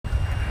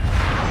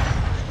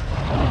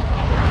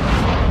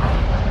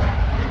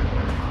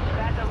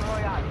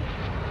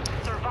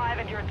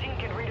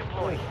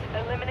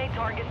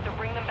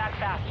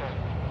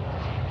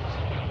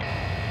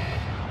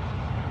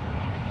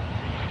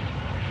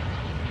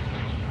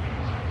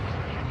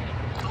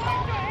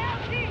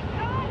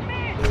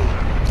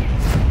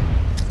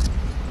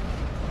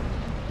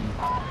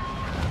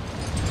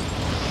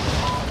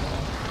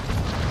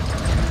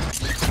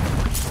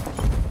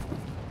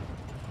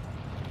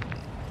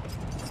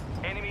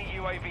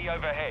UAV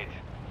overhead.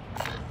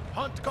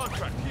 Hunt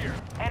contract here.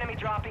 Enemy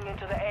dropping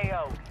into the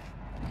AO.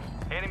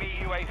 Enemy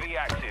UAV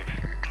active.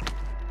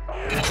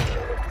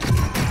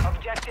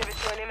 Objective is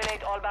to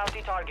eliminate all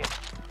bounty targets.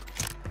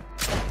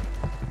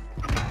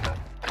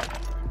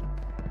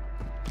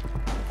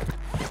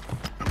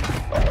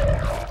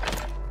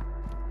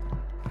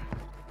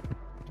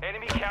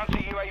 Enemy counter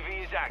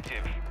UAV is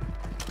active.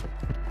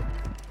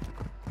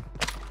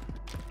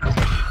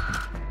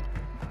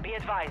 Be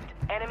advised,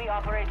 enemy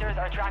operators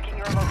are tracking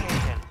your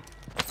location.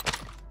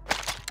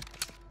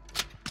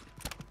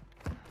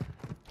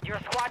 Your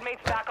squad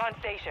mate's back on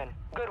station.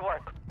 Good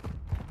work.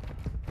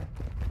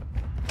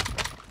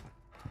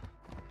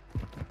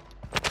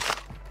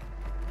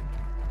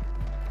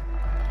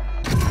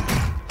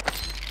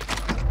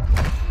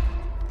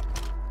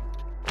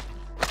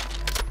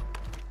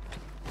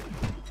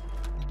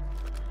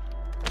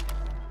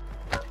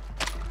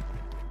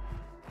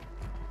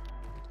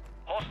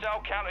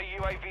 Hostile counter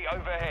UAV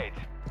overhead.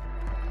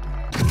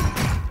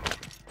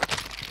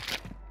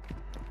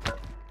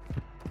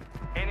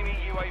 Enemy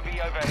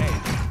UAV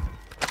overhead.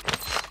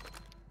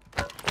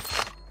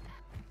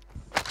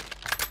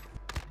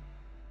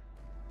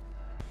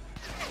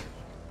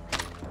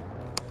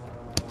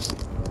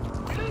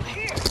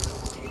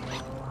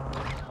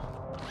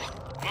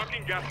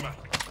 Marking gas mask.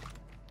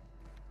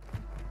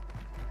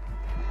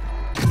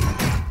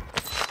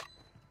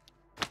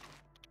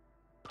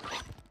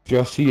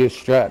 Just see a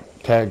strap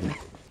tag.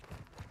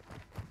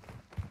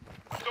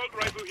 Assault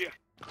rifle here.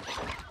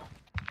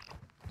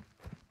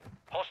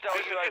 Hostile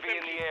UAV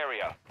in the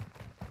area.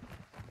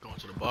 Going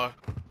to the bar.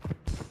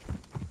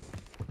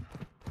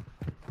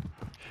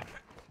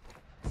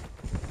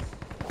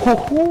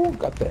 Hoo-hoo,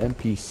 got the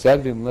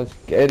MP7, let's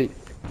get it.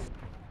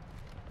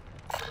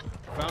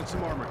 Found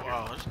some armor here.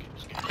 Wow, this game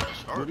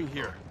is hard. Moving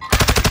here.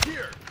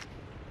 Here.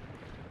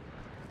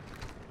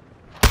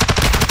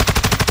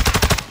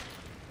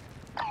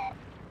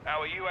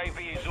 Our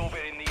UAV is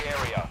orbiting the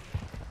area.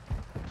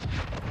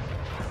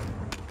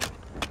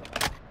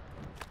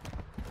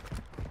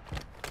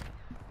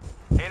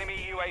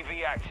 Enemy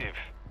UAV active.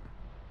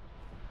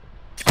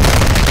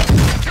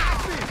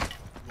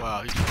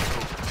 Wow, he's just so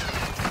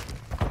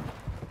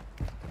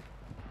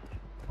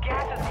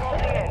Gas is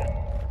closing in.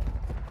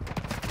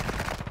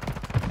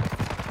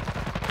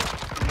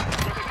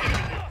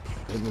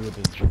 Hit me with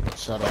the drink.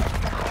 Shut up.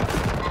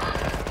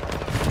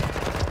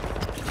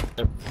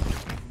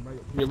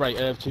 You're right,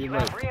 Ev, to your You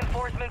right. have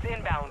reinforcements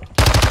inbound.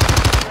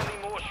 Friendly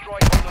more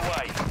strike on the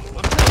way.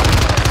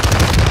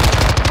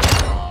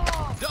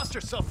 Dust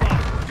yourself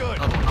off. Good.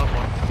 another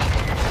one.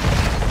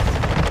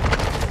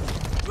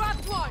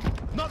 Dropped one!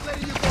 Not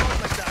letting you go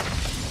out like that.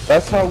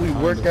 That's how we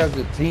work as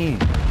a team.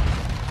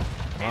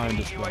 Enemy Behind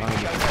us, UAV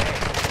behind us. overhead.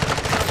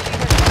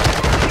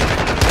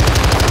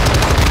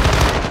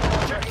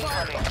 You're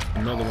incoming.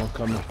 Another one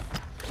coming.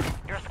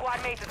 Your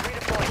squad mate is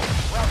redeploying.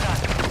 Well done.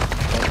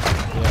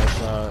 Yeah,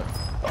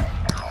 it's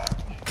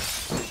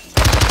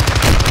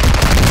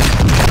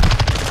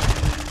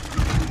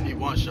He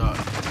one shot.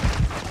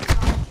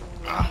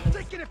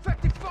 Taking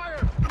effective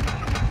fire.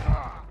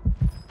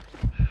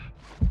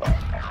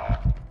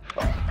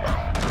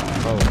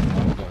 oh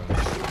my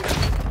gosh.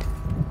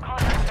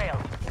 Contact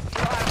failed.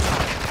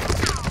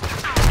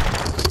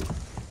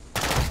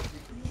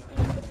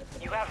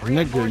 You have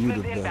Nigga, you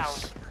the reinforcements inbound.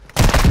 best.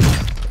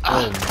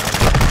 Oh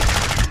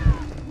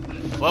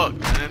Fuck,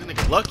 man. That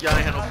nigga lucky I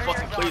ain't had no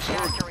fucking place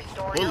Gas or to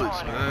restore your bullets,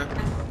 honor. man. man.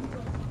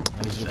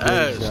 That was a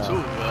Ass great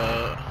too,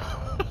 job.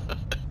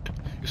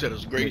 You said it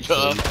was a great Make sure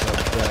job. you tell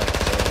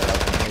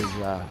that, great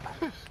job.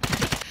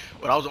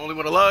 But I was the only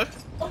one alive?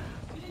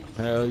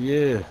 Hell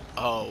yeah.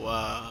 Oh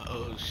wow.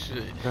 Oh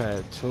shit. I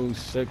had 2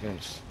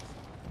 seconds.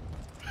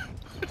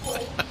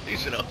 He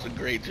said that was a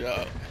great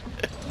job.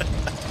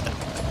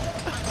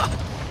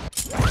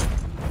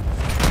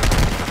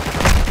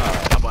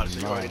 I'm about to say,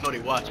 you already know they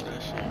watching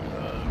that shit.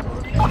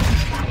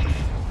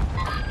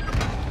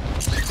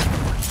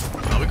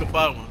 We can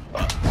buy one.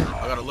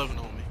 I got 11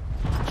 on me.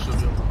 Should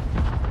be able.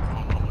 I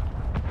don't know how much.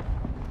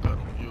 Got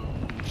on you.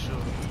 You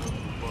should be able to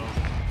buy one.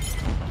 Just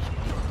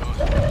give me our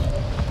guns.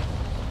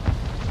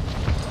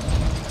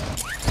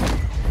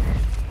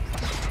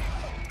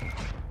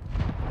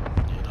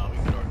 Yeah, now we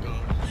get our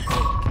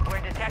guns.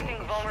 We're detecting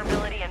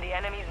vulnerability in the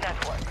enemy's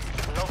network.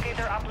 Locate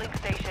their uplink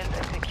stations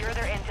and secure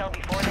their intel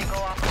before they go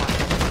offline.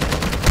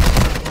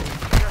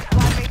 Your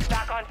squad mate's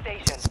back on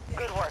station.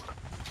 Good work.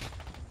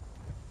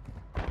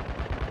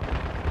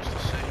 It's the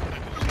same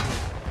niggas.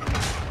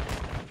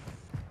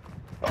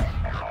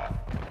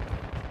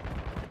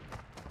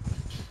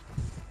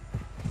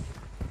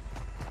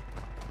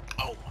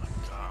 Oh my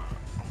god.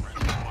 I'm ready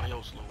for somebody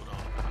else load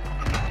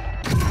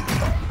up.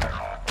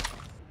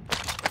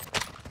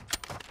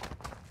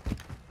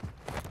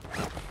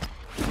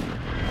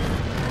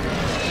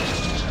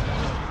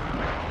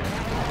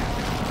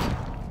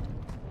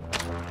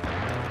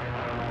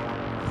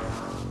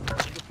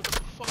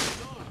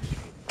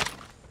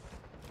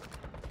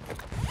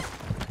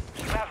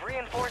 You have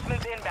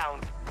reinforcements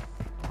inbound.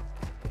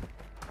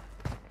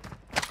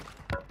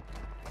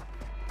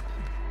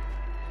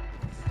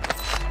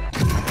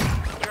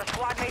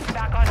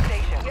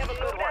 We have a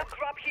loadout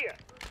drop here.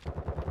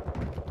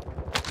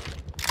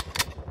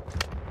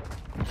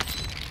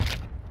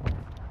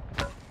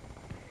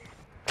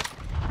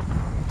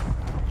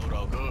 Load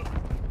out good.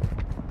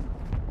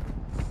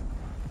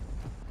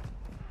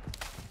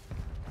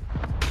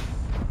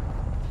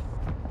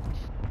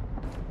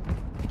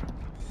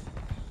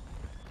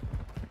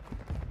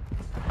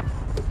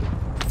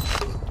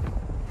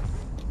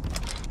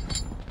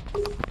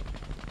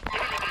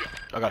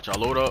 I got y'all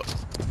load up.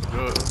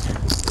 Good.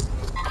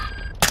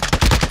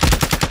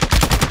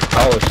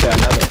 Oh shit,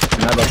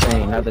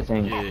 another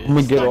thing. Yeah. I'm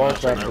gonna get Like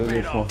off that, after like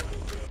this that. one.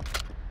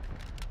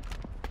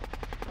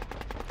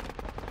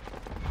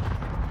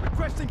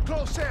 Requesting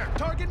close air.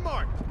 Target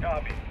marked.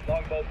 Copy.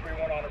 Longbow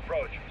 3-1 on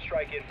approach.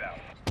 Strike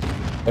inbound.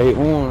 Hey,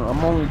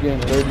 I'm only getting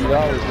 $30.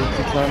 What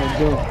you trying to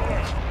do?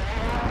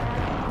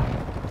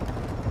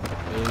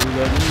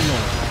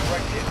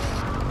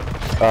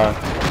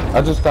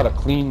 I just gotta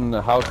clean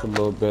the house a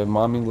little bit.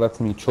 Mommy left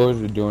me chores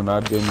to do and I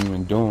didn't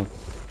even do them.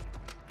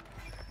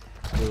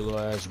 Little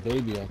ass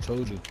baby, I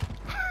told you.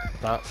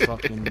 Stop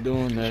fucking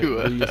doing that.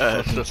 You Do your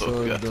fucking asshole,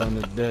 chores God. during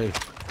the day.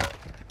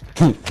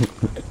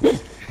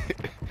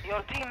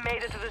 Your team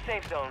made it to the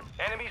safe zone.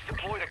 Enemies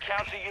deployed a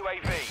counter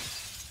UAV.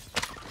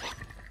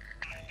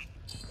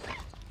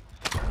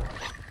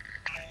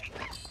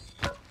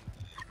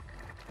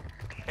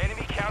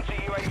 Enemy counter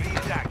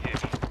UAV is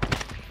active.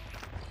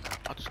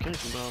 I just came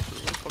from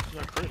downstairs. Where the fuck is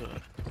that crate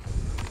at?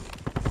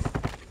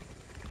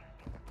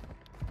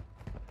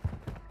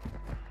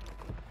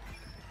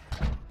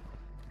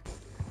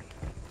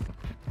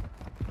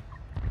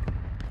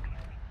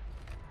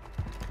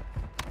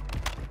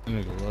 That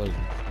nigga was.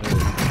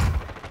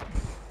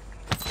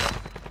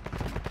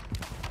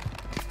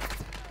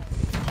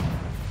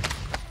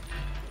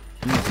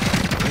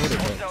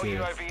 Hostile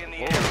UAV in the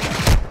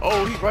area.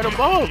 Oh, he's right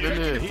above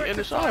in there. He in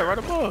the side, right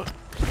above.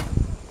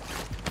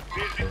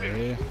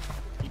 Yeah,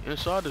 He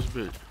inside this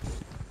bitch.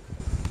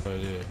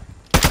 right there.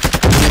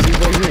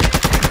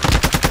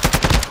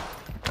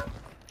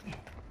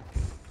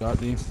 Got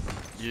these.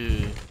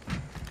 Yeah.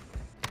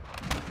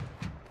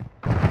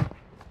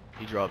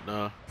 He dropped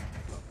down.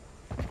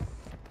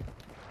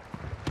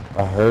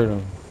 I heard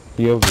him.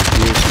 He over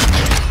here.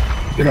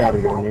 Get out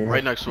of here, man.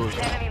 Right next to us.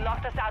 The enemy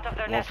locked us out of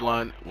their One network.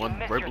 flying, one You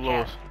missed right your below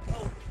us.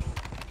 chance.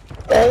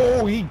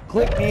 Oh, he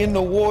clipped me in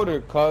the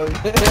water, cuz.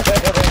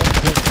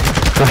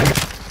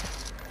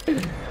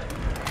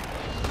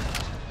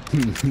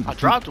 I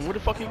dropped him. Where the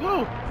fuck he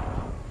go?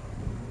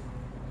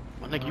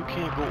 My nigga, you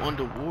can't go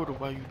underwater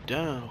while you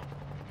down.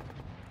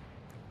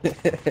 Or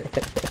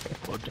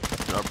did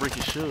I break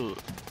your shield?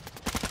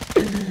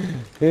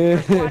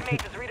 Squad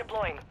mate is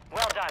redeploying.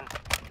 Well done.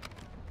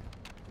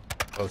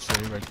 Oh shit,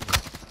 he right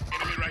there.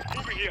 Enemy right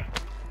moving here.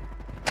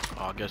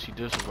 Oh, I guess he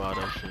did survive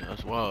that shit.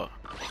 That's wild.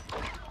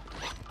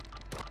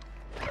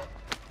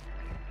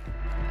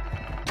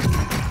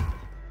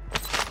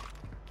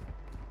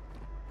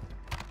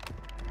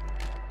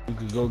 You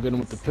could go get him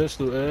with the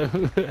pistol, eh?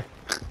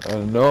 I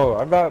know.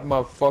 I got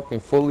my fucking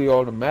fully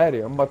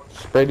automatic. I'm about to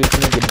spray this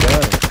nigga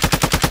down.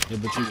 Yeah,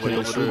 but you Way can't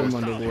over shoot there. him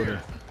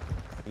underwater.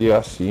 Yeah,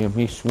 I see him.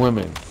 He's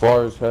swimming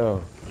far as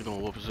hell. He gonna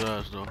whoop his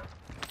ass though.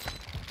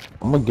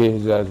 I'm gonna get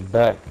his ass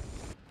back.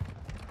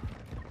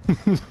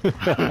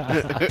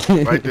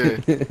 Right there.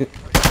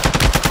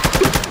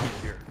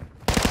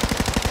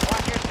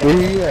 Watch your Where step.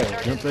 he at?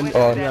 Resurgence Jump in, with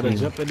you Oh, them. gotta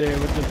jump in there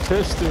with the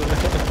pistol.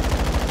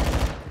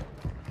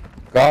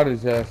 Got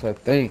his ass, I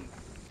think.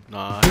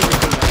 Nah,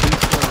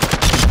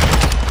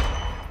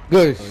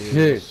 Good Oh, yeah,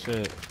 shit.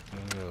 shit.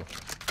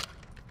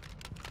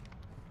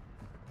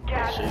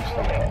 Gas chase is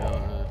him.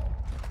 moving.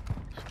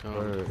 It's coming.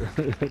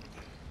 Word.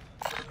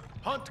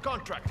 Hunt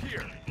contract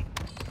here.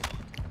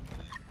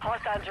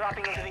 Hostiles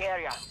dropping into the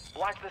area.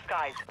 Watch the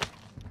skies.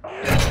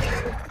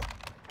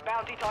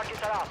 Bounty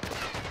targets are up.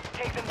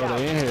 Take them Oh, down.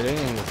 they in here, they in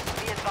here.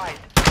 Be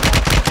advised.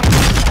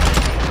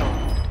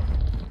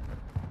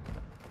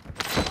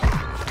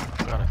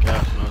 Got a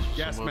gas mask.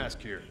 Gas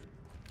mask here.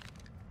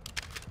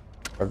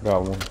 I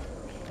got one.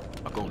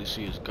 I could only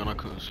see his gun. I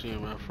couldn't see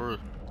him at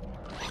first.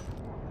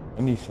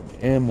 I need some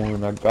ammo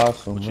and I got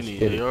some. What you Let's need,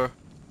 get it. AR?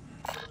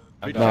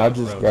 Nah, I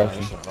just got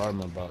some some.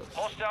 armor box.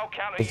 Hostile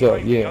counter What's up?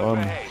 UAV Yeah,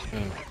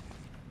 overhead.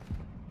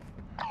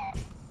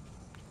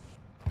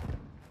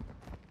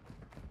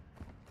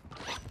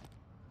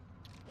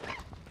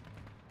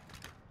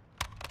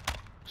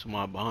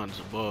 Somebody behind us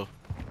above.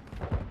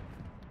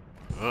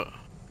 I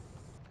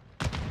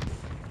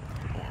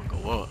wanna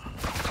go up.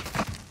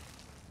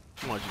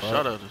 Somebody just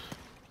shot at us.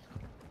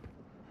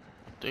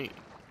 I think.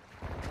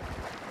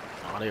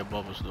 Oh, they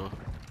above us though.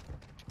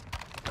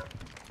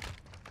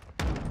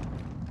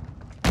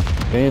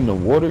 They in the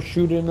water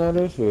shooting at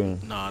us or?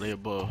 Nah, they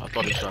above. I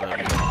thought they shot at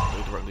me.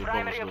 They directly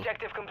above us Primary though.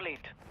 objective complete.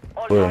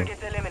 All Where?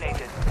 targets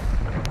eliminated.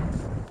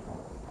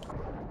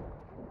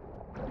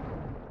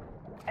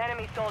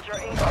 Enemy soldier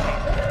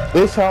incoming.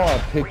 This how I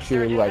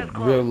picture Resurgence like is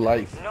real closed.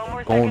 life No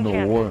more going second to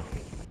chances. war.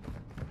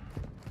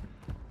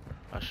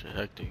 That shit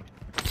hectic.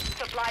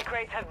 Supply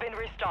crates have been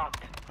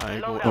restocked. I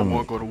Load won't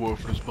up. go to war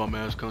for this bum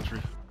ass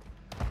country.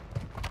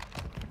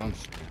 I'm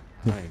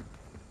right.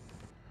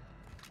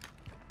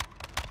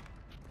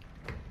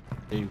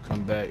 Then you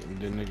come back and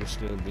the nigga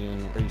still being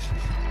racist.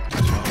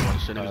 I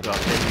said niggas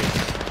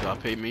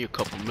gotta pay me a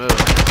couple mil.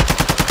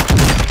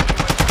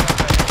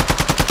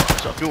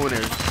 So if you in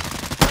there,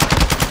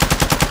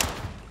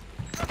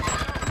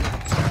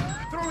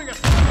 Throwing a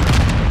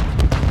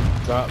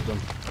Drop them.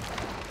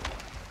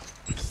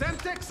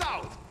 Semtex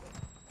out.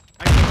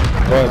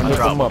 Alright,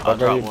 lift him up. I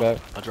got your back.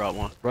 I dropped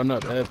one. Run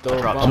up, half throw.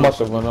 dropped I'm about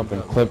to run up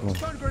and clip him.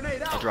 Stun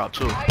grenade I out. dropped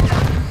two.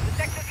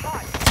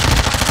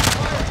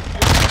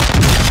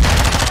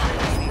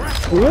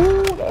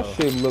 Ooh, that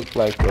shit looked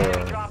like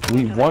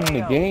we won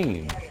the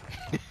game.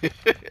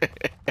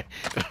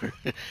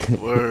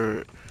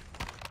 Word.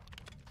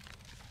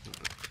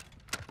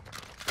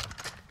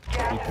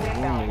 People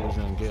niggas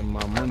and getting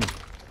my money.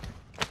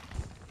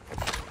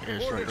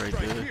 Airstrike right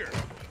there. Here.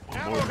 One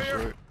Ammo more here.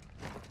 airstrike.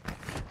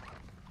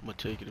 I'm gonna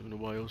take it if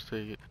nobody else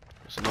take it.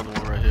 There's another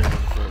one right here.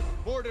 Another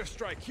Border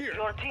strike here.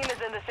 Your team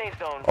is in the safe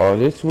zone. Oh,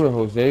 this is where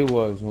Jose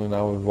was when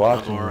I was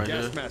watching. one right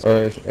Gas here. mask.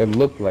 Or it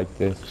looked like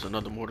this. There's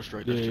another mortar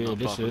strike. Yeah, That's yeah, not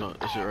this popping it. up.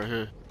 This shit right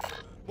here.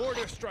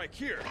 Border strike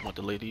here. I want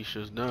to lay these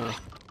shits down.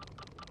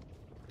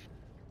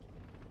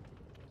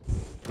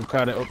 I'm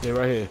caught it up there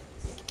right here.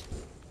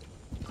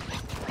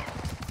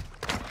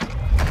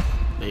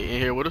 They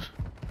in here with us?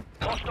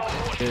 Hostile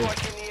mortar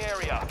strike in the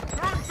area.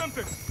 Throwing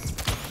something.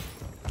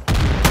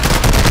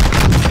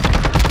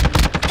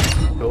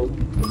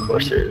 Of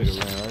course there is.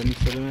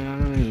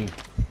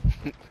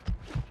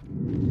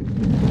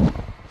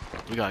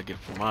 We gotta get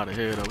from out of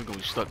here though. We gonna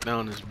be stuck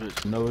down this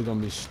bitch. No, we're gonna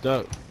be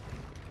stuck.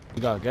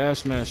 You got a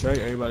gas mask, right?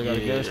 Everybody got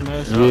a Yeah. gas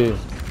mask? Yeah.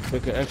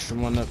 Pick an extra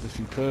one up if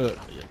you could.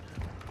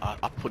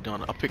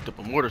 I picked up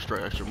a mortar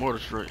strike, extra mortar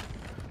strike.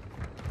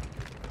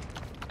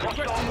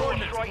 Requesting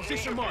ordnance.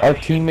 Position mark. Our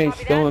teammate's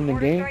still in the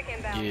game?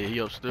 Yeah, he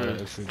Got upstairs.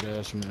 an extra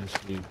gas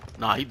mask. Dude.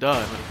 Nah, he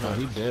died. Oh, Man.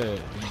 he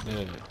dead. He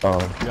dead. Oh,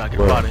 We gotta get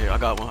word. up out of here. I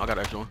got one. I got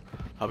an extra one.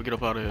 How we get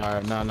up out of here?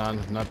 Alright, nah,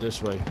 not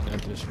this way.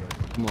 Not this way.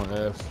 Come on,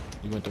 F.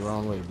 You went the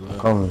wrong way, blood.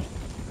 Coming.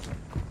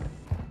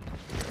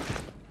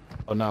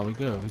 Oh, nah, we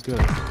good. We good.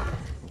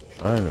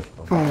 I know.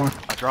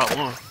 I dropped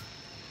one.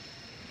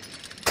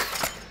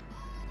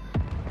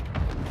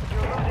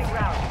 You're losing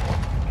ground.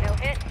 No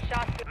hit,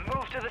 shots.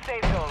 Move to the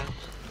safe zone.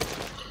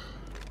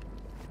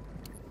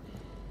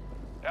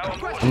 Our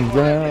mortar Requesting strike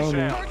down. is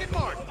out. target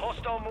mark.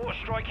 Hostile mortar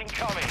strike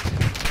incoming.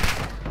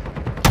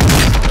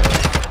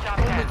 Top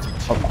 10.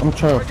 I'm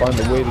trying to find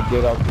a way to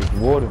get out this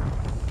water.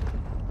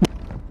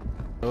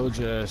 Told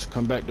your ass,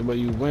 come back the way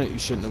you went. You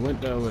shouldn't have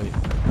went that way.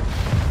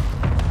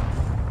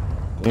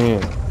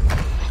 Damn.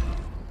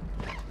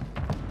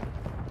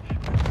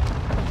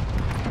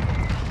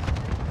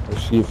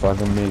 Let's see if I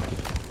can make it.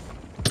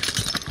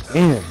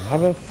 Damn, how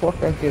the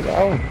fuck I get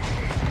out?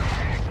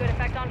 Good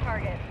effect on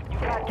target. You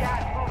got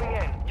gas moving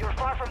in. You're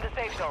far from the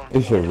safe zone. It's a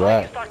It's when you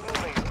wrap. start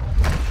moving.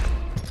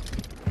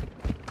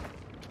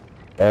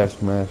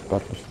 Gas mask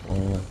about to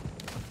spawn.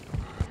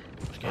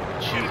 This game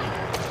is cheating.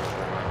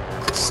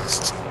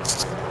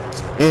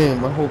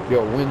 Damn, I hope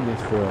y'all win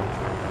this girl.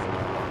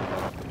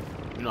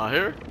 You not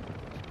here?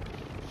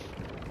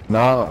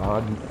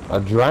 Nah, I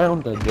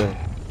drowned that day.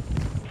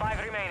 5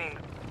 remaining.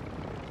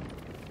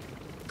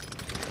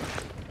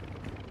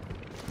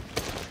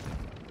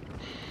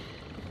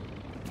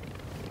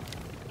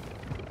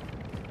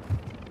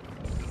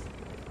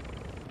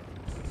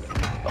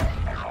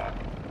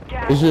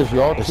 Gas. It's just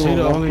y'all Is two he and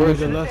the one only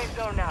person. nigga left? Safe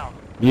zone now.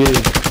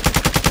 Yeah.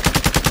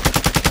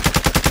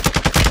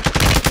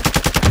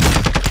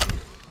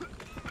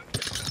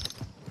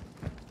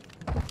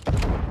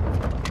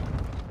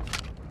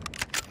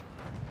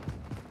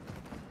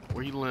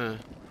 Where you land?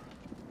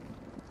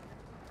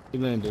 He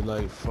landed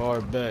like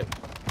far back.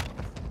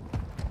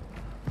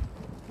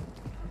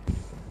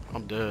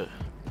 I'm dead.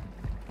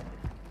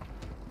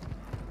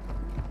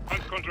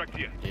 Hunt contract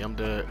here. Yeah, I'm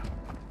dead.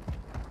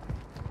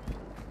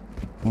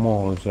 Come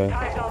on, Jose.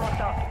 Time's almost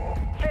up.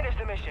 Finish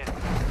the mission.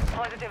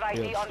 Positive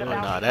ID Yeah, on the sure.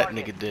 bounty Nah, that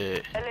target. nigga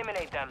dead.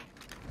 Eliminate them.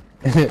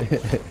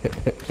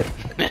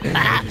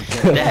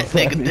 That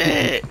nigga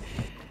dead.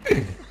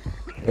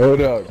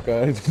 Hold up,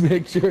 guys.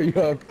 Make sure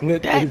y'all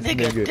clip That this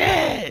nigga nigga.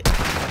 dead.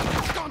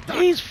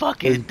 He's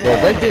fucking Oh,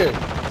 dead. right there.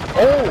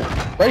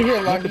 Oh, right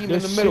here, like him in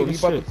this the middle. shit, He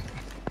about shit. to.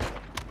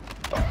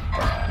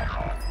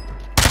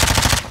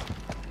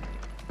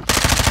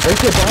 Right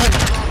there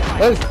behind.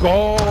 Let's go.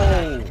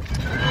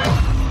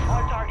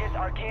 All targets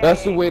are KIA.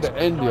 That's the way to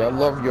end it. I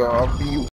love y'all. I'll be